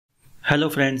Hello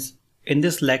friends, in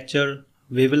this lecture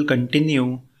we will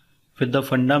continue with the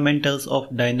fundamentals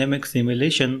of dynamic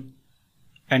simulation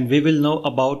and we will know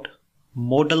about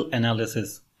modal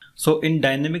analysis. So in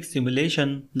dynamic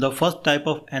simulation, the first type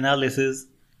of analysis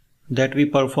that we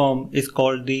perform is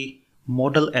called the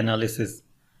modal analysis,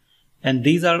 and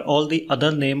these are all the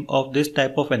other name of this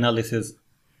type of analysis.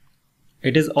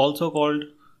 It is also called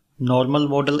normal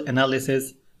modal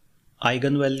analysis,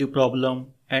 eigenvalue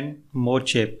problem and mode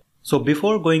shape. So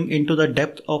before going into the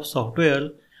depth of software,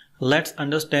 let's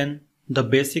understand the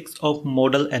basics of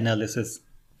modal analysis.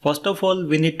 First of all,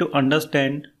 we need to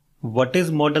understand what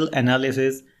is modal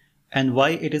analysis and why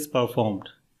it is performed.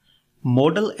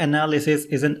 Modal analysis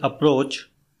is an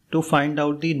approach to find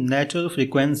out the natural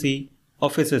frequency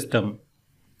of a system.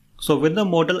 So with the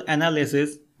modal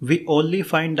analysis, we only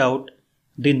find out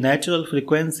the natural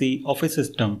frequency of a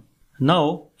system.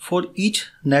 Now, for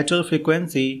each natural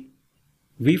frequency,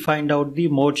 we find out the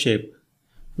mode shape.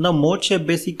 Now, mode shape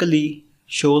basically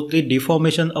shows the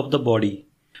deformation of the body.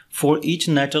 For each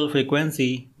natural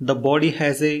frequency, the body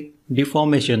has a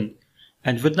deformation,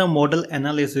 and with the modal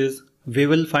analysis, we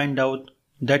will find out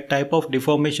that type of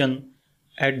deformation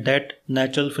at that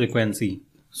natural frequency.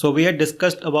 So we had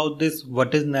discussed about this,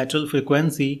 what is natural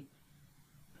frequency.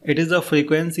 It is a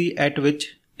frequency at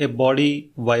which a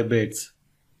body vibrates.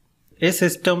 A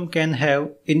system can have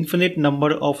infinite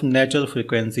number of natural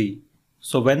frequency.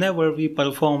 So whenever we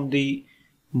perform the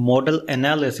modal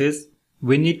analysis,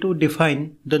 we need to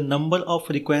define the number of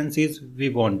frequencies we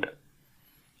want.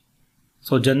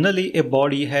 So generally a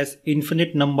body has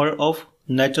infinite number of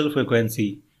natural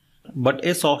frequency, but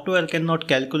a software cannot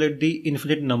calculate the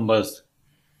infinite numbers.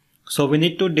 So we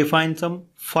need to define some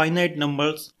finite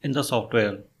numbers in the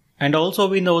software. And also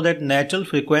we know that natural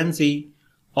frequency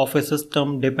of a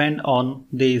system depend on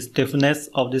the stiffness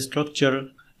of the structure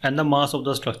and the mass of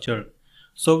the structure.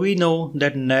 So we know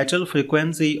that natural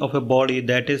frequency of a body,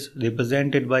 that is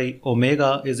represented by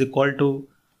omega, is equal to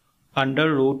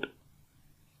under root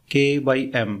k by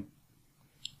m.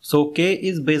 So k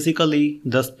is basically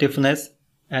the stiffness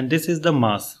and this is the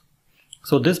mass.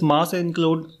 So this mass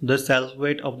includes the self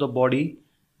weight of the body,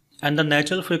 and the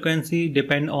natural frequency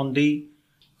depend on the.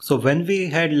 So when we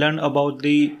had learned about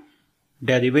the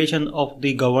derivation of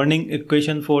the governing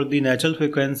equation for the natural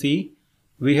frequency,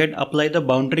 we had applied the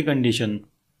boundary condition.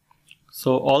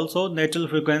 So also natural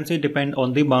frequency depend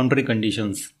on the boundary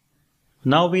conditions.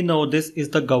 Now we know this is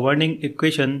the governing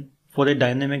equation for a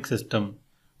dynamic system.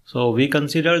 So we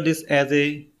consider this as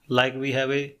a, like we have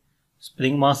a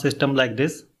spring mass system like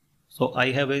this. So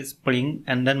I have a spring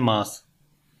and then mass.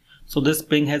 So this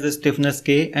spring has a stiffness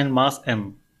k and mass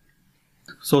m.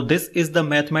 So this is the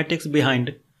mathematics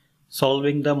behind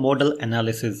solving the modal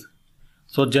analysis.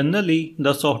 So generally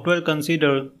the software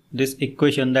consider this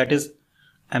equation, that is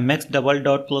mx double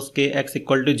dot plus kx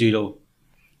equal to 0.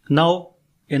 Now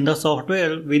in the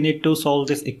software we need to solve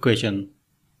this equation,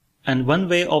 and one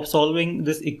way of solving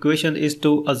this equation is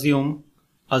to assume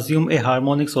a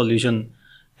harmonic solution,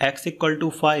 x equal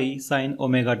to phi sine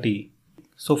omega t.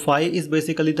 So phi is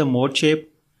basically the mode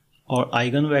shape or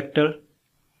eigenvector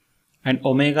and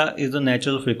omega is the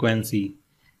natural frequency.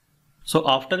 So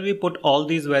after we put all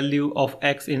these value of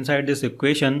x inside this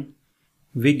equation,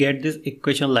 we get this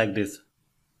equation like this.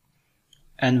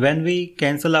 And when we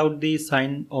cancel out the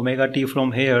sine omega t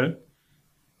from here,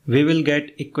 we will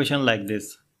get equation like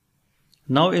this.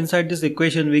 Now inside this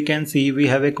equation we can see we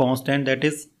have a constant, that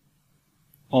is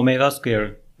omega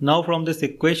square. Now from this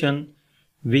equation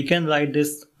we can write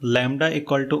this lambda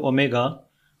equal to omega.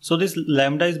 So this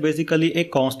lambda is basically a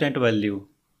constant value.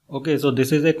 Okay, so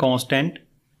this is a constant,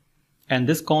 and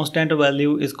this constant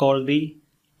value is called the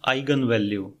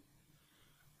eigenvalue.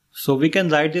 So we can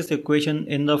write this equation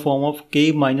in the form of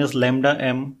k minus lambda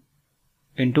m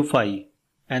into phi,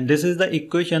 and this is the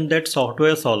equation that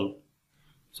software solve.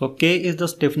 So k is the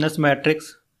stiffness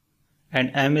matrix and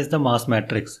m is the mass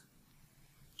matrix,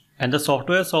 and the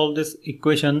software solve this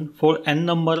equation for n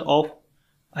number of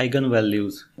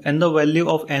eigenvalues, and the value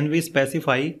of n we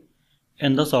specify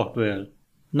in the software.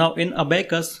 Now in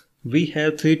Abaqus we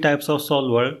have three types of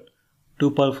solver to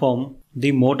perform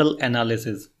the modal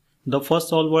analysis. The first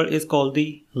solver is called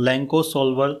the Langkos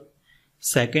solver,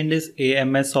 second is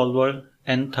AMS solver,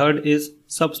 and third is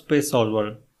subspace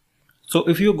solver. So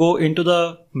if you go into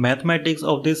the mathematics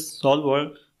of this solver,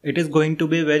 it is going to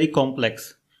be very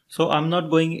complex. So I'm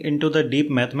not going into the deep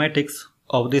mathematics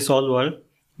of the solver,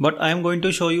 but I am going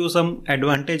to show you some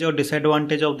advantage or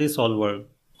disadvantage of the solver.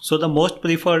 So the most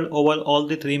preferred over all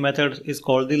the three methods is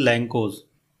called the Langkos.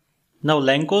 Now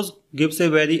Langkos gives a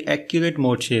very accurate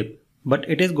mode shape, but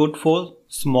it is good for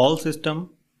small system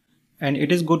and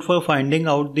it is good for finding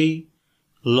out the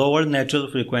lower natural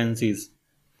frequencies.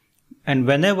 And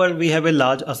whenever we have a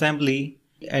large assembly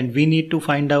and we need to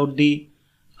find out the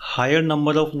higher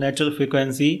number of natural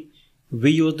frequency,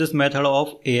 we use this method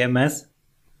of AMS.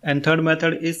 And third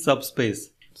method is subspace.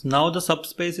 Now the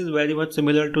subspace is very much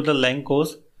similar to the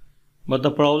Langkos, but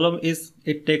the problem is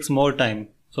it takes more time.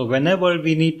 So whenever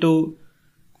we need to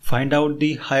find out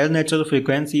the higher natural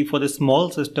frequency for the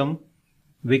small system,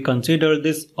 we consider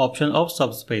this option of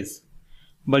subspace.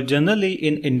 But generally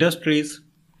in industries,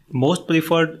 most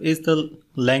preferred is the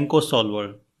Langkos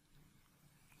solver.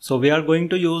 So we are going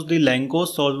to use the Langkos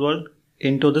solver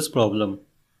into this problem.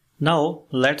 Now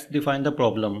let's define the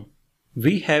problem.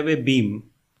 We have a beam.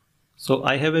 So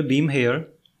I have a beam here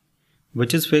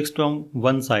which is fixed from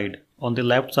one side, on the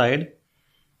left side.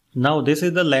 Now this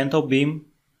is the length of beam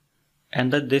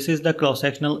and this is the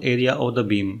cross-sectional area of the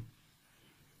beam.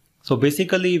 So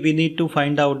basically we need to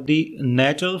find out the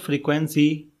natural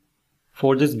frequency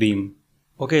for this beam.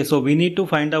 Okay, so we need to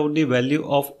find out the value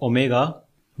of omega.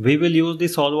 We will use the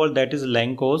solver that is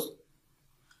Langkos.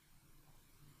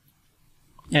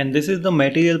 And this is the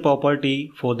material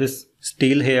property for this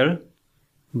steel here.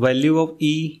 Value of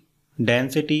E,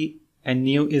 density and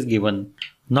nu is given.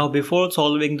 Now before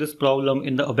solving this problem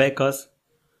in the Abaqus,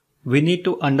 we need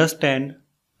to understand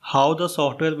how the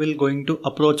software will going to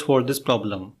approach for this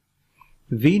problem.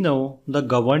 We know the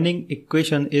governing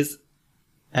equation is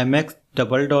mx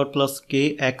double dot plus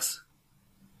kx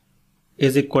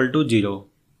is equal to 0.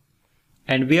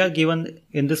 And we are given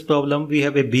in this problem we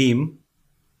have a beam.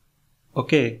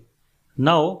 Okay,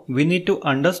 now we need to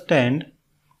understand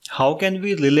how can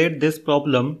we relate this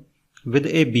problem with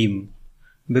a beam,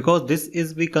 because this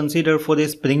is we consider for a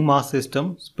spring mass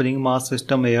system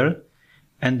here,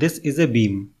 and this is a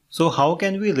beam. So how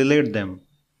can we relate them?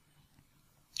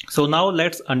 So now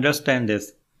let's understand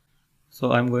this.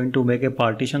 So I'm going to make a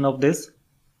partition of this,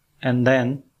 and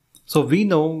then so we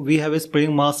know we have a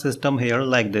spring mass system here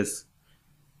like this.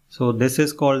 So this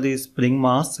is called the spring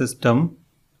mass system,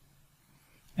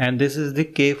 and this is the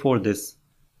K for this.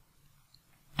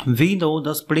 We know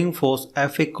the spring force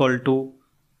F equal to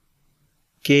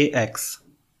Kx,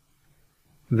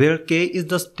 where K is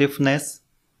the stiffness,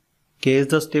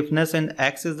 and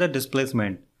X is the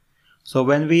displacement. So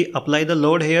when we apply the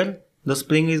load here, the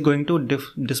spring is going to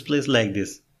displace like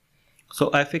this. So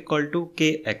F equal to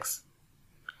Kx.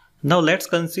 Now let's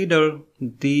consider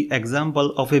the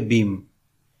example of a beam.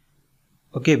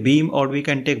 Okay, beam, or we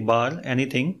can take bar,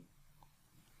 anything.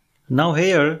 Now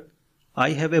here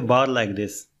I have a bar like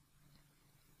this.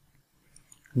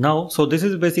 Now, so this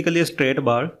is basically a straight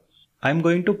bar. I'm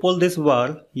going to pull this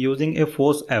bar using a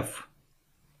force F.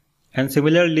 And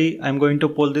similarly, I'm going to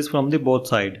pull this from the both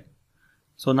side.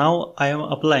 So now I am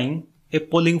applying a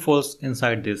pulling force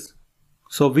inside this.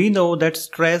 So we know that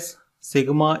stress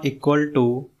sigma equal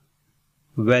to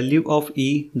value of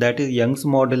E, that is Young's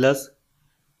modulus,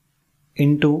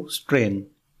 into strain.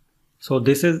 So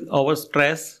this is our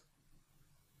stress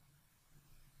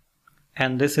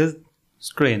and this is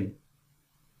strain.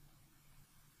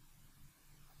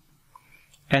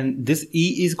 And this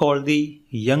E is called the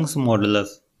Young's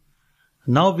modulus.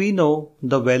 Now we know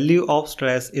the value of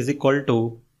stress is equal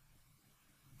to,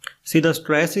 see, the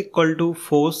stress equal to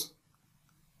force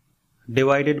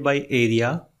divided by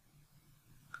area,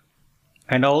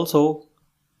 and also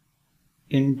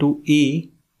into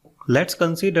E. Let's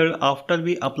consider after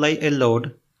we apply a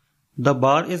load, the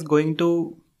bar is going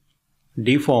to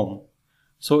deform.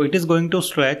 So it is going to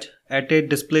stretch at a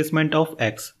displacement of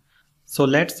X. So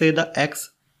let's say the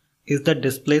X is the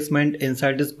displacement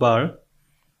inside this bar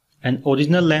and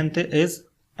original length is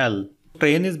L.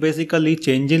 Strain is basically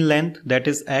change in length, that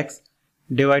is X,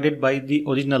 divided by the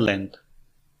original length.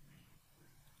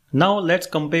 Now let's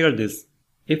compare this.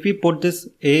 If we put this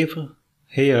A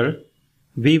here,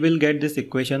 we will get this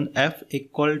equation F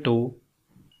equal to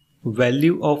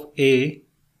value of A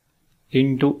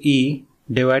into E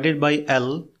divided by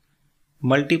L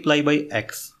multiplied by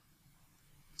X.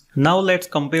 Now let's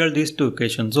compare these two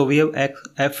equations. So we have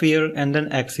F here and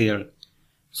then X here.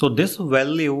 So this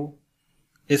value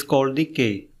is called the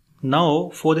K.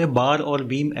 Now for a bar or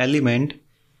beam element,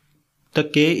 the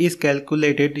K is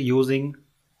calculated using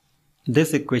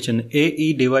this equation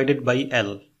AE divided by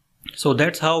L. So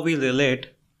that's how we relate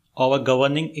our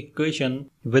governing equation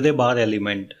with a bar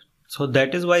element. So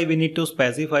that is why we need to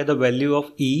specify the value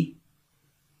of E.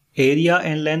 Area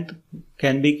and length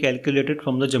can be calculated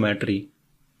from the geometry.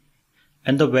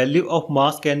 And the value of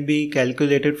mass can be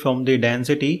calculated from the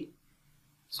density.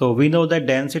 So we know that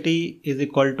density is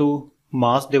equal to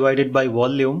mass divided by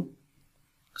volume.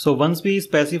 So once we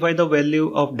specify the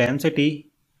value of density,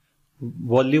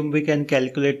 volume we can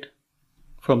calculate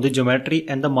from the geometry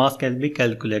and the mass can be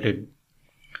calculated.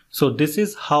 So this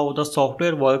is how the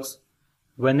software works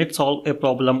when it solves a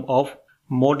problem of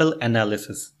modal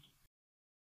analysis.